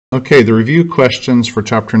Okay, the review questions for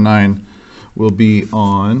Chapter 9 will be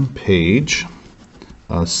on page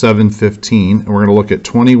 715, and we're going to look at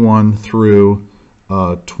 21 through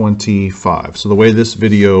 25. So the way this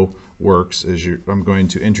video works is I'm going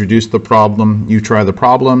to introduce the problem, you try the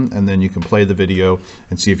problem, and then you can play the video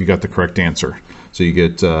and see if you got the correct answer. So you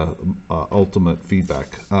get ultimate feedback.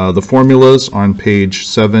 The formulas on page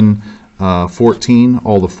 714,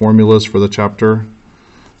 all the formulas for the chapter.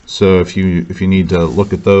 So if you need to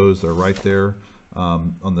look at those, they're right there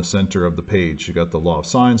on the center of the page. You got the law of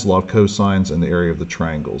sines, law of cosines, and the area of the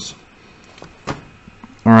triangles.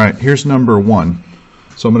 All right, here's number 1.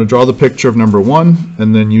 So I'm going to draw the picture of number 1,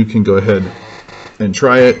 and then you can go ahead and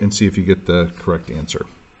try it and see if you get the correct answer.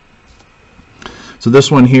 So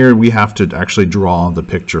this one here, we have to actually draw the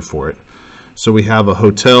picture for it. So we have a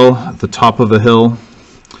hotel at the top of a hill,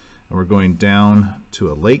 and we're going down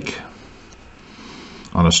to a lake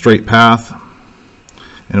on a straight path,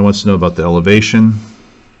 and it wants to know about the elevation.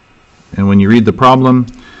 And when you read the problem,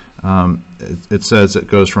 it says it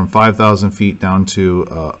goes from 5,000 feet down to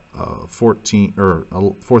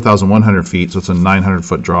 4,100 feet, so it's a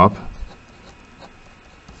 900-foot drop.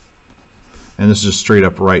 And this is just straight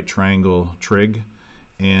up right triangle trig,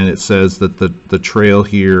 and it says that the trail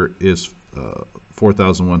here is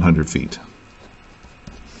 4,100 feet.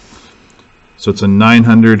 So it's a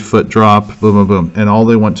 900-foot drop, boom, boom, boom. And all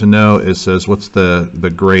they want to know is says what's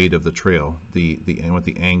the grade of the trail, and what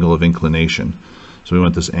the angle of inclination. So we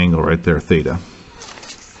want this angle right there, theta.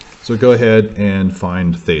 So go ahead and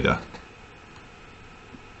find theta.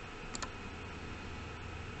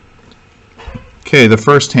 Okay, the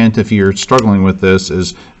first hint, if you're struggling with this,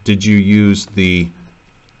 is did you use the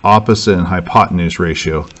opposite and hypotenuse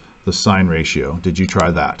ratio, the sine ratio? Did you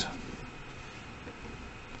try that?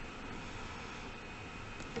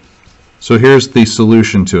 So here's the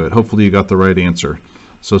solution to it. Hopefully you got the right answer.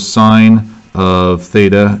 So sine of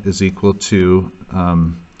theta is equal to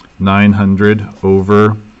 900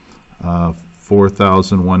 over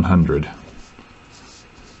 4,100.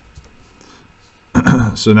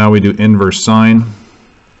 So now we do inverse sine.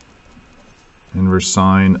 Inverse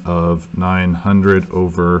sine of 900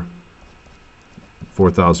 over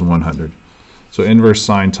 4,100. So inverse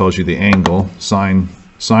sine tells you the angle. Sine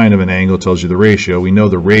of an angle tells you the ratio. We know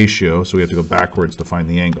the ratio, so we have to go backwards to find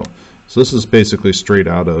the angle. So this is basically straight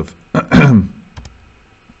out of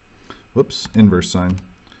whoops, inverse sine.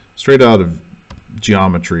 Straight out of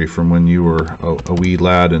geometry from when you were a wee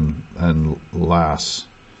lad and lass,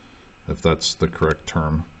 if that's the correct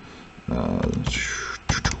term.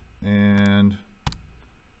 And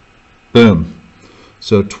boom.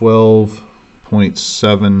 So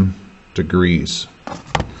 12.7 degrees.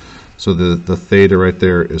 So the theta right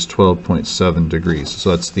there is 12.7 degrees. So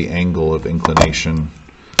that's the angle of inclination.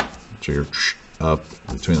 So you're up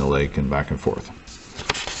between the lake and back and forth.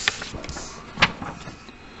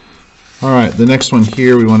 All right, the next one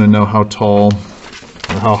here, we want to know how tall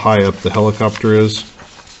or how high up the helicopter is.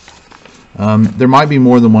 There might be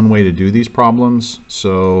more than one way to do these problems.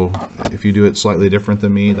 So if you do it slightly different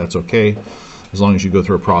than me, that's okay, as long as you go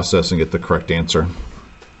through a process and get the correct answer.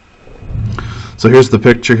 So here's the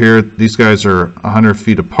picture here. These guys are 100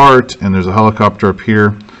 feet apart, and there's a helicopter up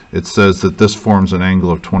here. It says that this forms an angle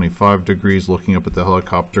of 25 degrees looking up at the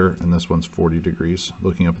helicopter, and this one's 40 degrees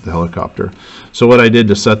looking up at the helicopter. So what I did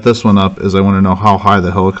to set this one up is I want to know how high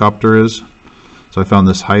the helicopter is. So I found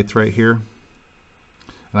this height right here. And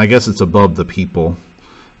I guess it's above the people,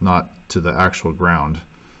 not to the actual ground,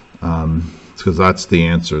 because that's the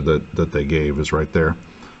answer that they gave is right there.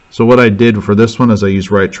 So what I did for this one is I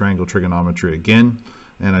used right triangle trigonometry again,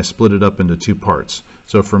 and I split it up into two parts.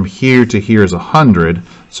 So from here to here is 100,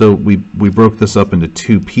 so we broke this up into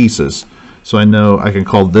two pieces. So I know I can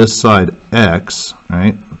call this side x,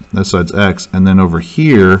 right? This side's x, and then over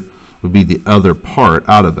here would be the other part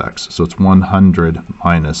out of x. So it's 100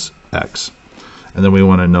 minus x. And then we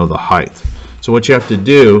want to know the height. So what you have to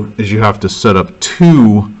do is you have to set up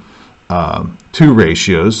two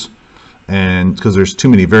ratios, and because there's too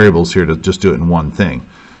many variables here to just do it in one thing.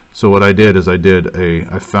 So what I did is I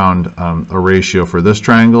found a ratio for this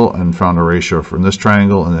triangle and found a ratio for this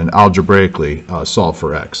triangle, and then algebraically solve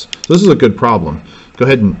for x. So this is a good problem. Go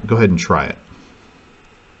ahead and try it.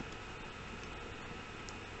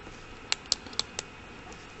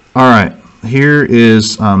 All right, here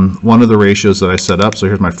is one of the ratios that I set up. So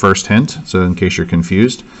here's my first hint, so in case you're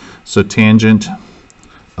confused. So tangent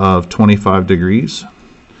of 25 degrees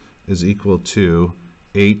is equal to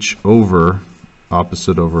h over,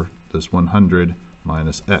 opposite over this 100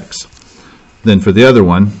 minus x. Then for the other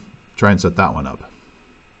one, try and set that one up.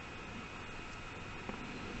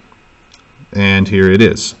 And here it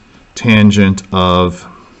is. tangent of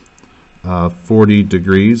 40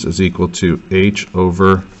 degrees is equal to h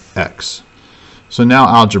over x. So now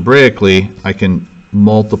algebraically I can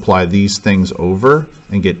multiply these things over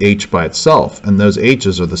and get h by itself, and those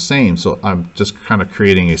h's are the same, so I'm just kind of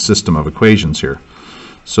creating a system of equations here.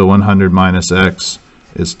 So 100 minus x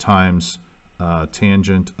is times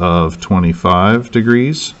tangent of 25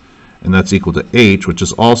 degrees, and that's equal to h, which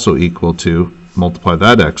is also equal to, multiply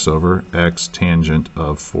that x over, x tangent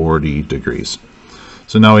of 40 degrees.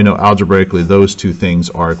 So now we know algebraically those two things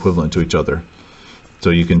are equivalent to each other. So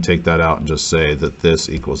you can take that out and just say that this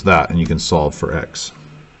equals that, and you can solve for x.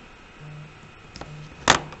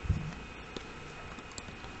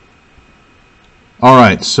 All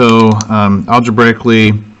right, so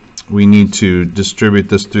algebraically we need to distribute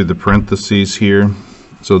this through the parentheses here.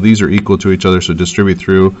 So these are equal to each other, so distribute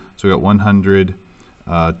through. So we got 100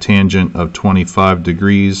 tangent of 25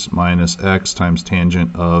 degrees minus x times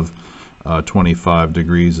tangent of 25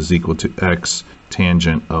 degrees is equal to x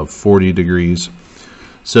tangent of 40 degrees.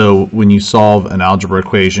 So when you solve an algebra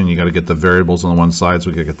equation, you got to get the variables on one side,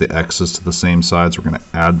 so we got to get the x's to the same side, so we're going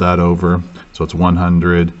to add that over. So it's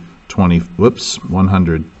 100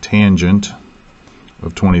 tangent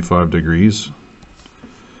of 25 degrees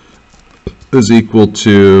is equal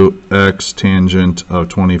to x tangent of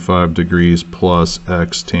 25 degrees plus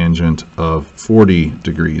x tangent of 40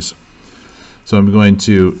 degrees. So I'm going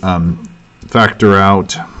to factor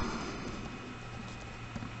out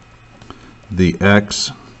the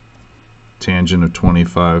x tangent of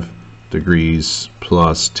 25 degrees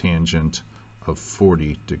plus tangent of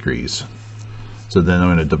 40 degrees. So then I'm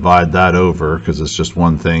going to divide that over, because it's just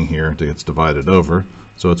one thing here that gets divided over.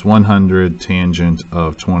 So it's 100 tangent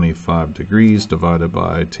of 25 degrees divided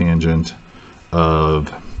by tangent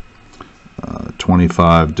of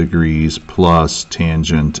 25 degrees plus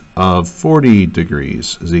tangent of 40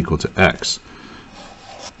 degrees is equal to x.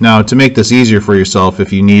 Now, to make this easier for yourself,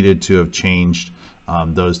 if you needed to have changed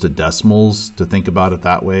those to decimals, to think about it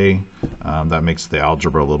that way, that makes the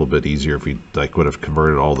algebra a little bit easier if we would have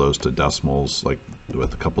converted all those to decimals, like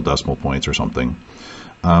with a couple decimal points or something.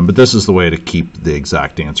 But this is the way to keep the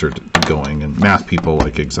exact answer going, and math people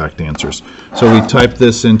like exact answers. So we type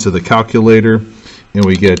this into the calculator, and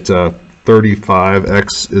we get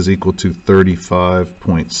 35x is equal to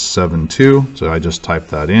 35.72. So I just type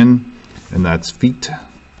that in, and that's feet.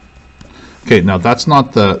 Okay, now that's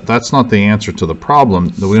not the answer to the problem.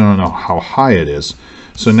 We don't know how high it is.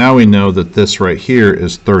 So now we know that this right here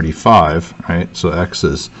is 35, right? So x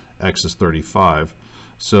is 35.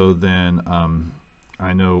 So then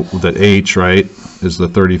I know that h, right, is the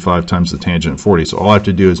 35 times the tangent of 40. So all I have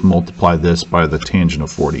to do is multiply this by the tangent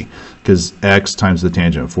of 40, because x times the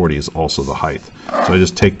tangent of 40 is also the height. So I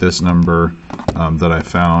just take this number that I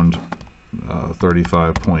found,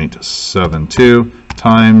 35.72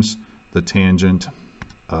 times the tangent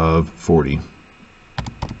of 40,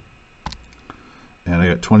 and I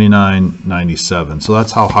got 29.97. So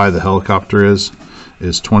that's how high the helicopter is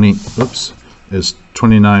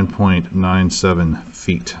 29.97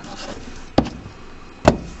 feet.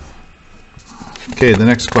 Okay, the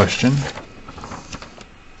next question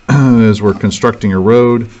is, we're constructing a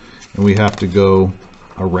road and we have to go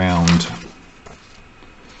around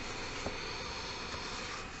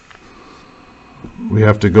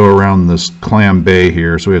this clam bay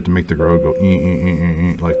here, so we have to make the road go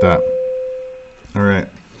like that. All right,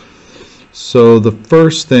 so the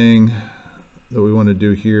first thing that we want to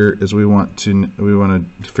do here is we want to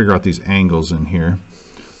figure out these angles in here.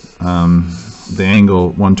 The angle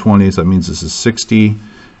 120, so that means this is 60,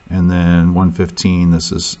 and then 115,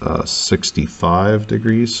 this is 65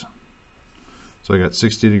 degrees. So I got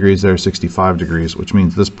 60 degrees there, 65 degrees, which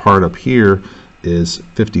means this part up here is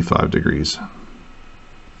 55 degrees.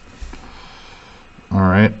 All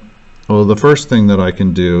right, well, the first thing that I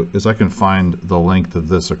can do is I can find the length of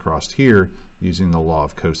this across here using the law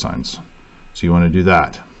of cosines. So you want to do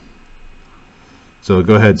that. So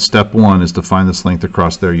go ahead, step one is to find this length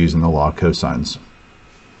across there using the law of cosines.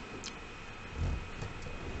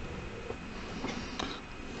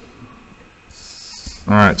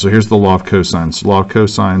 All right, so here's the law of cosines. Law of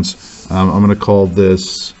cosines, I'm going to call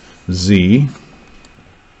this Z.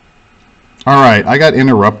 All right, I got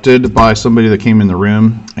interrupted by somebody that came in the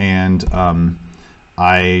room, and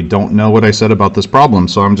I don't know what I said about this problem,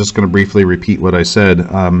 so I'm just going to briefly repeat what I said.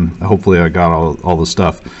 Hopefully I got all the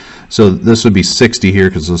stuff. So this would be 60 here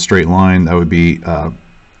because it's a straight line. That would be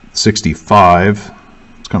 65.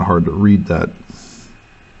 It's kind of hard to read that.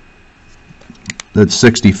 That's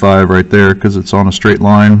 65 right there because it's on a straight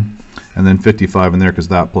line, and then 55 in there because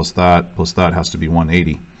that plus that has to be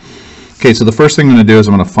 180. Okay, so the first thing I'm going to do is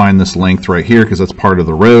I'm going to find this length right here because that's part of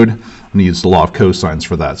the road. I'm going to use the law of cosines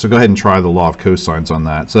for that. So go ahead and try the law of cosines on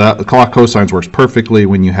that. So the law of cosines works perfectly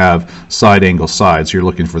when you have side angle sides. You're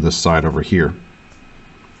looking for this side over here.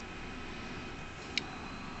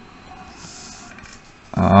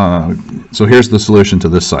 So here's the solution to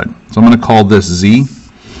this side. So I'm going to call this z.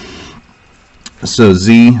 So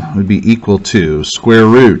z would be equal to square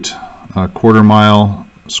root a quarter mile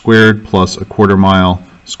squared plus a quarter mile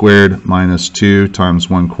squared minus 2 times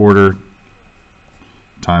 1/4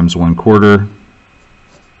 times 1/4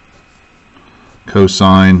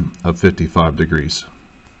 cosine of 55 degrees.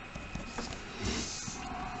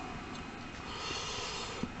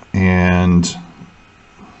 And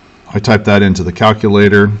I type that into the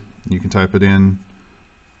calculator. You can type it in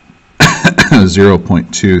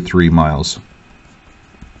 0.23 miles.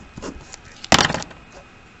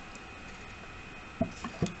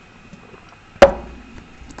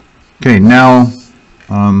 Okay, now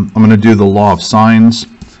I'm going to do the law of sines.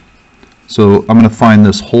 So I'm going to find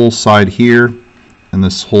this whole side here and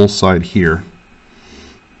this whole side here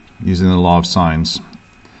using the law of sines.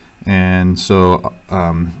 And so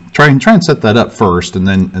try and set that up first, and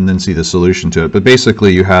then see the solution to it. But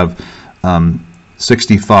basically, you have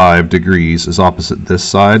 65 degrees is opposite this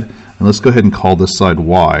side, and let's go ahead and call this side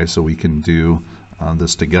y so we can do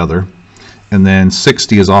this together. And then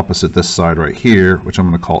 60 is opposite this side right here, which I'm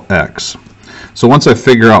going to call x. So once I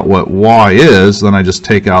figure out what y is, then I just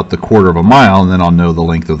take out the quarter of a mile, and then I'll know the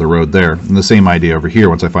length of the road there. And the same idea over here.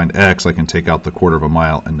 Once I find x, I can take out the quarter of a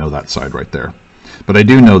mile and know that side right there. But I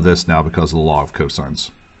do know this now because of the law of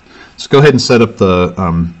cosines. So go ahead and set up the,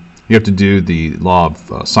 you have to do the law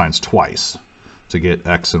of sines twice to get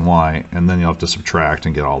x and y, and then you'll have to subtract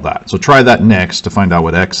and get all that. So try that next to find out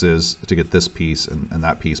what x is to get this piece and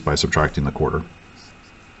that piece by subtracting the quarter.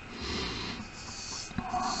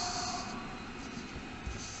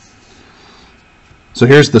 So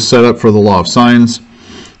here's the setup for the law of sines.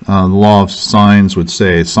 The law of sines would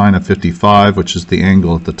say sine of 55, which is the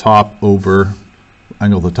angle at the top over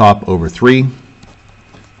 3,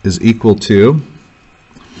 is equal to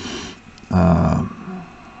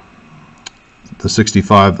the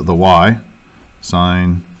 65 of the y,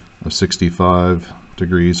 sine of 65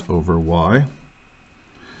 degrees over y.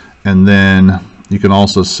 And then you can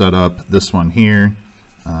also set up this one here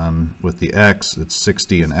with the x. It's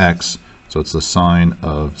 60 and x, so it's the sine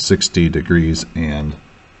of 60 degrees and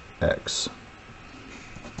x.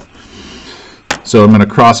 So I'm going to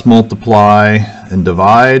cross multiply and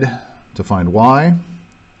divide to find y,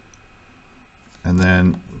 and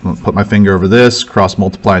then put my finger over this, cross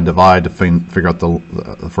multiply and divide to figure out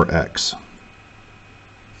for x.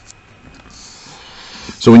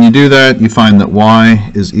 So when you do that, you find that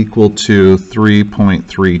y is equal to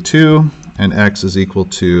 3.32 and x is equal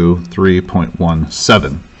to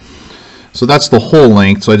 3.17. So that's the whole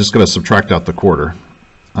length, so I just got to subtract out the quarter.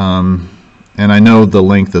 And I know the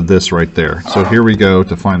length of this right there. So here we go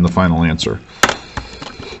to find the final answer.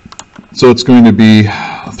 So it's going to be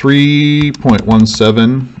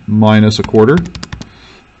 3.17 minus a quarter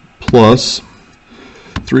plus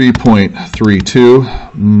 3.32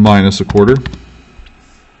 minus a quarter,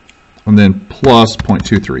 and then plus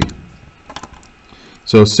 0.23.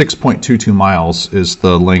 So 6.22 miles is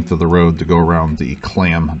the length of the road to go around the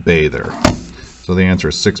clam bay there. So the answer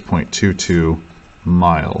is 6.22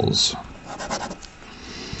 miles.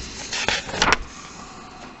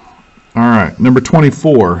 All right, number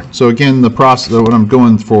 24. So again, the process, what I'm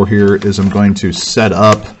going for here is I'm going to set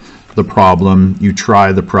up the problem. You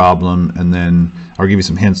try the problem, and then I'll give you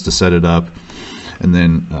some hints to set it up, and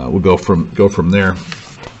then we'll go from there.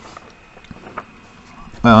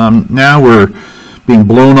 Now we're being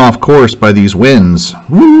blown off course by these winds.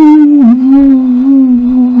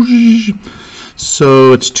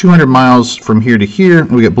 So it's 200 miles from here to here,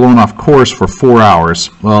 and we get blown off course for 4 hours.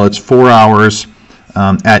 Well, it's 4 hours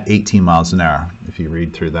at 18 miles an hour, if you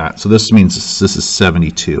read through that. So this means this is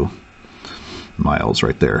 72 miles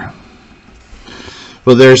right there.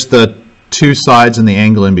 Well, there's the two sides and the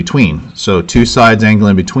angle in between. So two sides, angle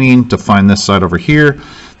in between, to find this side over here.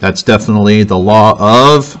 That's definitely the law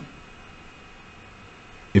of,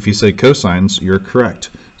 if you say cosines, you're correct.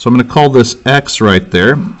 So I'm going to call this x right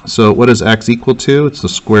there. So what is x equal to? It's the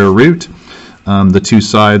square root. The two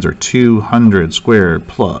sides are 200 squared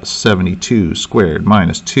plus 72 squared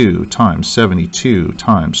minus 2 times 72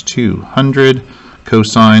 times 200,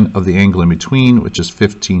 cosine of the angle in between, which is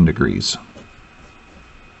 15 degrees.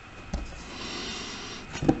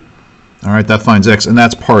 All right, that finds x, and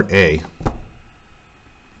that's part A.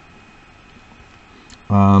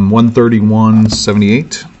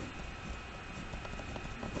 131.78.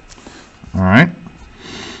 All right.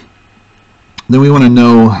 Then we want to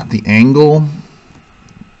know the angle.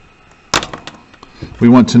 We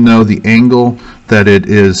want to know the angle that it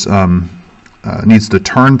is needs to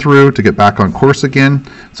turn through to get back on course again.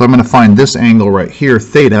 So I'm going to find this angle right here,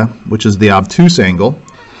 theta, which is the obtuse angle.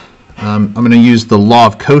 I'm going to use the law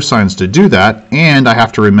of cosines to do that, and I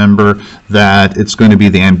have to remember that it's going to be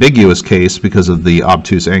the ambiguous case because of the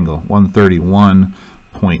obtuse angle,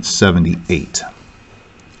 131.78.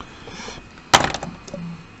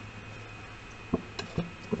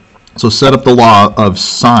 So set up the law of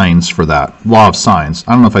sines for that. Law of sines.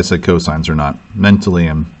 I don't know if I said cosines or not. Mentally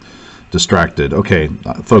I'm distracted. Okay,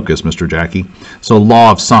 focus, Mr. Jackie. So law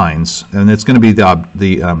of sines, and it's going to be the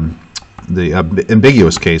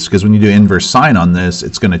ambiguous case, because when you do inverse sine on this,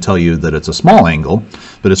 it's going to tell you that it's a small angle,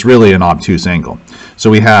 but it's really an obtuse angle. So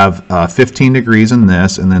we have 15 degrees in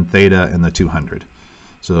this, and then theta in the 200.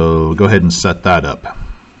 So go ahead and set that up.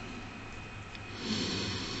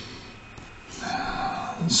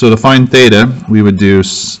 So to find theta, we would do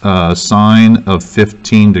sine of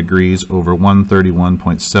 15 degrees over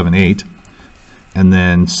 131.78, and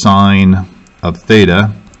then sine of theta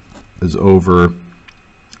is over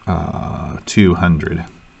 200.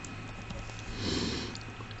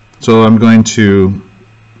 So I'm going to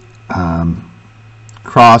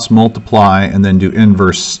cross multiply and then do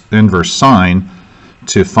inverse sine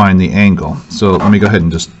to find the angle. So let me go ahead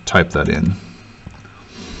and just type that in.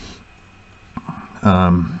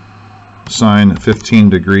 Sine 15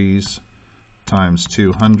 degrees times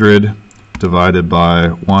 200 divided by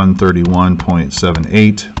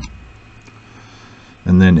 131.78,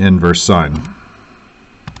 and then inverse sine.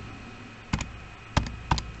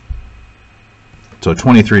 So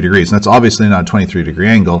 23 degrees, and that's obviously not a 23-degree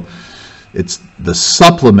angle. It's the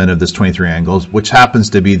supplement of this 23 angles, which happens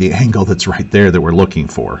to be the angle that's right there that we're looking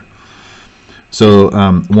for. So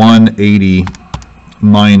 180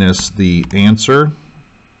 minus the answer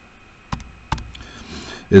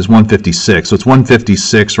is 156. So it's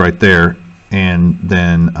 156 right there, and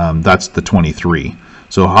then that's the 23.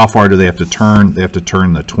 So how far do they have to turn? They have to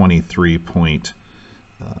turn the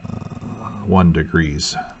 23.1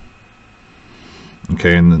 degrees.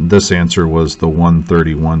 Okay, and then this answer was the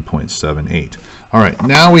 131.78. All right,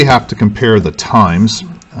 now we have to compare the times.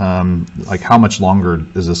 Like how much longer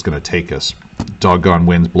is this going to take us? Doggone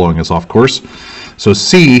wind's blowing us off course. So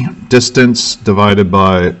C, distance divided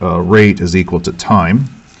by rate, is equal to time,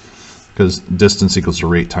 because distance equals to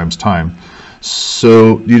rate times time.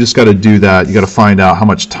 So you just got to do that. You got to find out how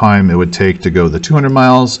much time it would take to go the 200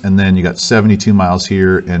 miles, and then you got 72 miles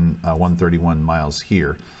here and 131 miles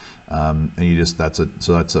here. And you just that's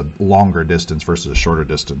a longer distance versus a shorter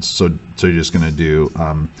distance. So you're just going to do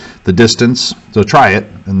the distance. So try it,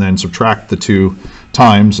 and then subtract the two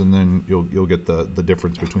times, and then you'll get the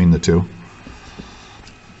difference between the two.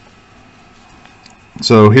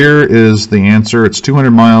 So here is the answer. It's 200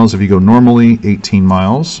 miles if you go normally, 18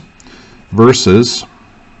 miles, versus,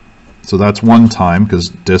 so that's one time because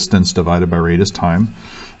distance divided by rate is time,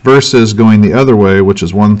 versus going the other way, which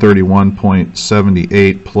is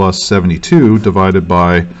 131.78 plus 72 divided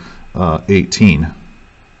by 18.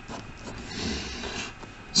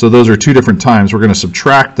 So those are two different times. We're going to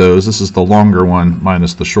subtract those. This is the longer one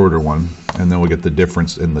minus the shorter one, and then we'll get the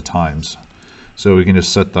difference in the times. So we can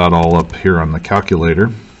just set that all up here on the calculator.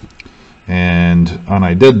 And when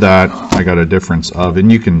I did that, I got a difference of,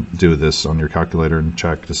 and you can do this on your calculator and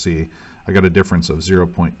check to see, I got a difference of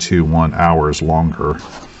 0.21 hours longer.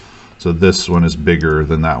 So this one is bigger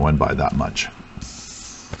than that one by that much.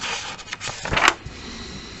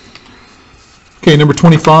 Okay, number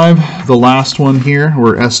 25, the last one here,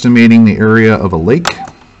 we're estimating the area of a lake.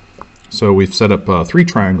 So we've set up 3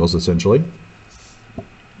 triangles essentially.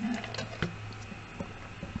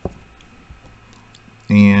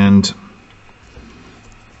 And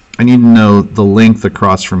I need to know the length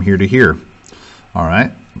across from here to here. All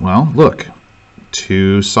right, well, look,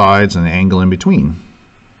 2 sides and the angle in between.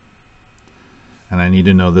 And I need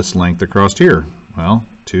to know this length across here. Well,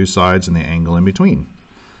 2 sides and the angle in between.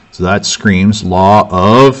 So that screams law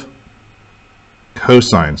of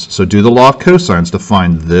cosines. So do the law of cosines to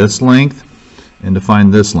find this length and to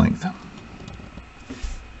find this length.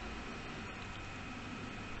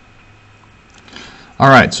 All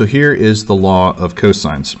right, so here is the law of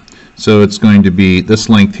cosines. So it's going to be this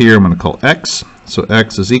length here, I'm going to call x. So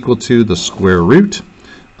x is equal to the square root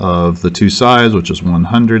of the 2 sides, which is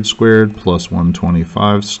 100 squared plus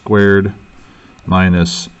 125 squared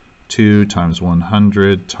minus 2 times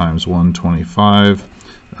 100 times 125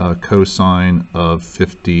 cosine of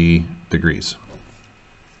 50 degrees.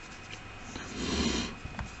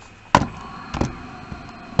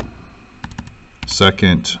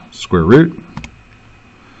 second square root,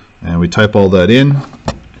 and we type all that in,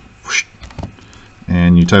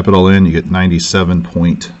 and you type it all in, you get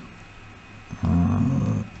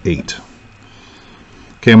 97.8.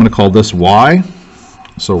 Okay, I'm going to call this y.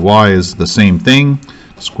 So y is the same thing,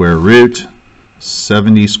 square root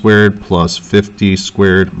 70 squared plus 50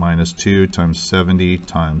 squared minus 2 times 70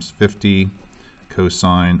 times 50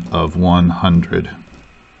 cosine of 100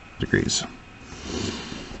 degrees.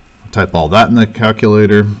 Type all that in the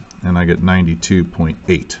calculator and I get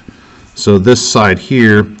 92.8. So this side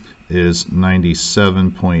here is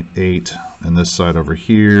 97.8 and this side over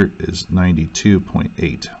here is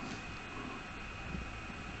 92.8.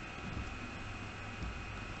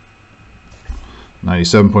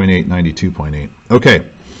 (97.8), 92.8. Okay.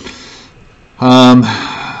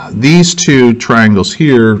 These two triangles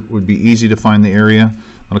here would be easy to find the area.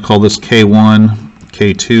 I'm going to call this K1,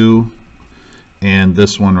 K2, and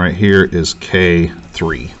this one right here is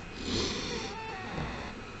K3.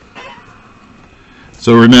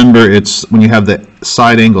 So remember, it's when you have the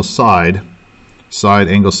side angle side,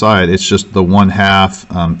 it's just the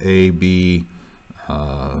 1/2 AB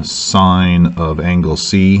sine of angle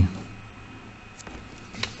C.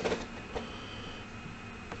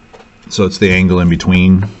 So it's the angle in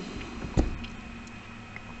between.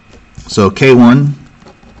 So K1,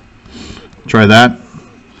 try that,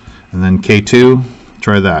 and then K2,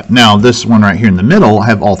 try that. Now this one right here in the middle, I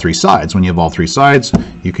have all three sides. When you have all three sides,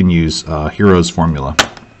 you can use Hero's formula.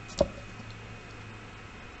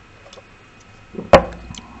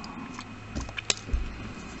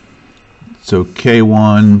 So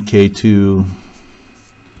K1, K2,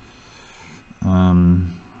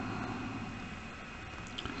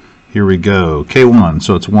 here we go. K1,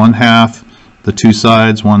 so it's 1/2 the two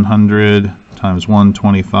sides, 100 times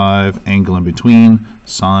 125, angle in between,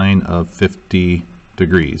 sine of 50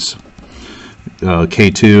 degrees.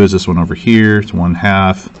 K2 is this one over here. It's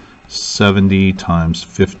 1/2 70 times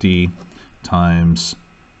 50 times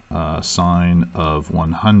sine of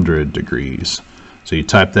 100 degrees. So you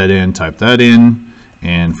type that in,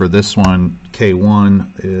 and for this one,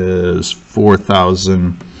 K1 is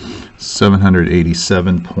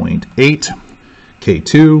 4,787.8.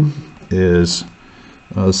 K2 is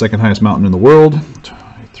the second highest mountain in the world,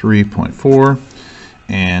 3.4,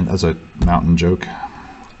 and as a mountain joke.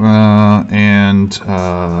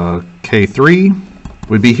 K3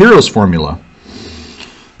 would be Hero's formula,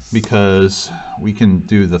 because we can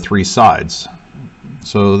do the three sides.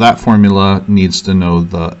 So that formula needs to know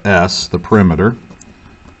the S, the perimeter,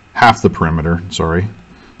 half the perimeter, sorry.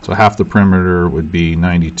 So half the perimeter would be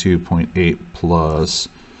 92.8 plus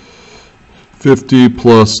 50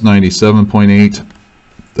 plus 97.8.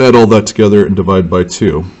 Add all that together and divide by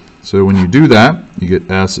 2. So when you do that, you get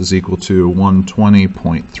S is equal to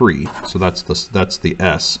 120.3. So that's the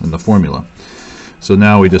S in the formula. So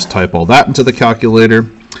now we just type all that into the calculator.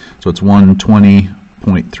 So it's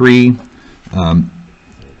 120.3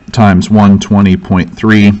 times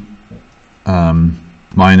 120.3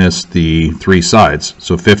 minus the three sides.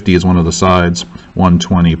 So 50 is one of the sides,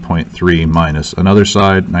 120.3 minus another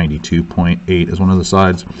side, 92.8 is one of the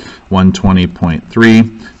sides,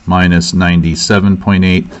 120.3 minus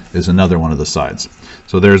 97.8 is another one of the sides.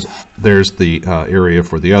 So there's the area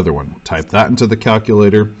for the other one. Type that into the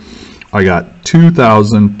calculator. I got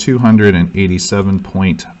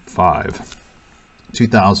 2,287.5.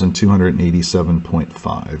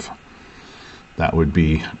 2,287.5. That would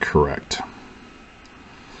be correct.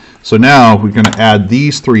 So now we're going to add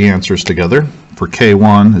these three answers together. For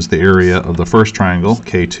K1 is the area of the first triangle,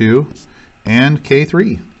 K2, and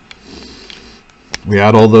K3. We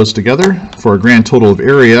add all those together for a grand total of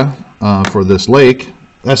area for this lake.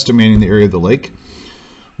 Estimating the area of the lake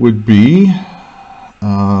would be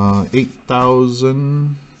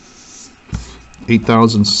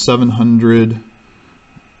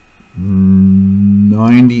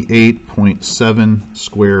 8,798.7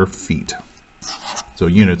 square feet. So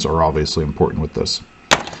units are obviously important with this.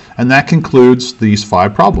 And that concludes these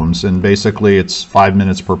 5 problems. And basically it's 5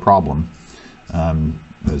 minutes per problem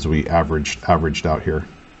as we averaged out here.